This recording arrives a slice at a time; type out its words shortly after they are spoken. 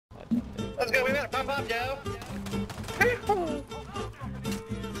Pump up, Joe.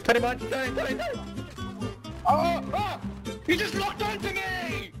 21, 30. Oh! You just locked onto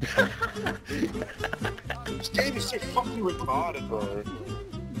me! This game is so fucking retarded, bro.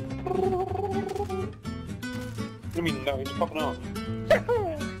 What do you mean, no, he's popping off.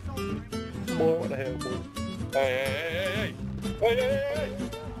 Boy, what the hell, boy? Hey!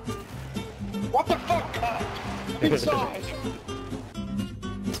 What the fuck, cut? Inside!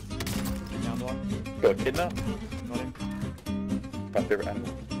 Got a kidnap? Not him. My favourite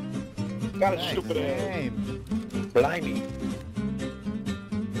animal. Got a stupid ass. Blimey.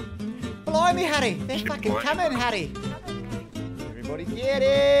 Blimey, Harry! They're fucking coming, Harry! Everybody get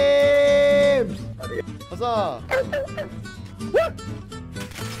him! Huzzah!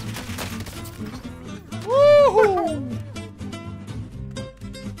 Woohoo!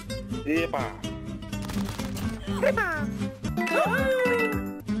 Yeah,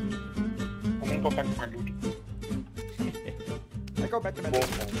 I'm gonna go back to my duty. I go back to my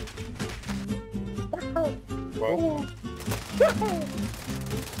Well,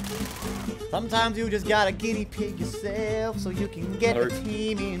 sometimes you just gotta guinea pig yourself so you can get the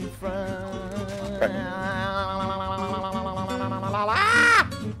team in front.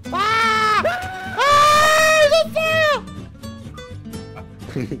 He's on fire!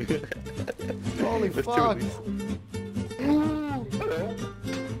 Holy fuck!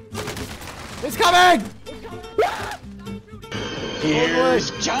 It's coming!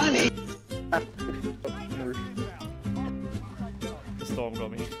 Here's Johnny! The storm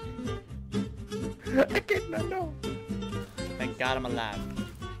got me. I cannot know. Thank God I'm alive.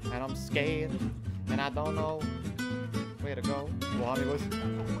 And I'm scared. And I don't know where to go. Well, how was?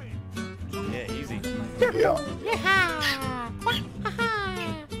 Yeah, easy. Yeah.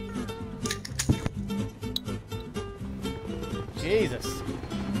 Jesus.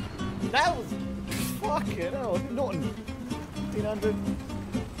 That was fucking hell. Nothing. 1500.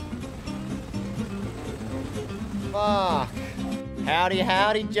 Fuck. Howdy,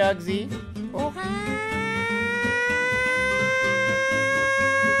 howdy, Jugsy. Oh, howdy.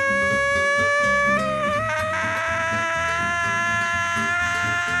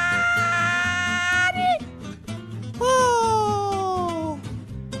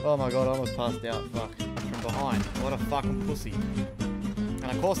 Oh my god, I almost passed out. Fuck. From behind. What a fucking pussy. And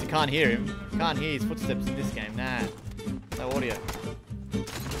of course you can't hear him. Can't hear his footsteps in this game. Nah. No audio.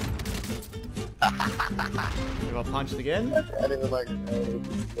 Have I punched again? I didn't even like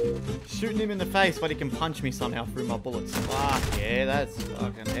Shooting him in the face, but he can punch me somehow through my bullets. Fuck yeah, that's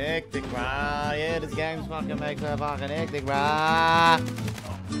fucking hectic, bruh. Yeah, this game's fucking makes me fucking hectic, bruh.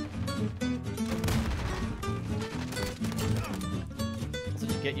 That's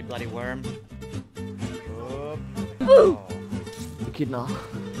what you get, you bloody worm. Oh. Echidna.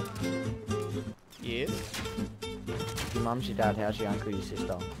 Yes. Your mum's your dad, how's your uncle, your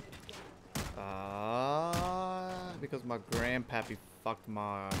sister? Because my grandpappy fucked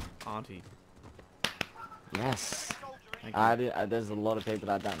my auntie. Yes. Thank There's a lot of people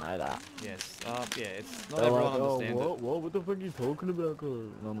that don't know that. Yes. Yeah, it's not They're everyone like, understands it. what the fuck are you talking about?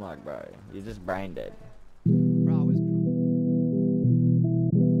 And I'm like, bro, you're just brain dead.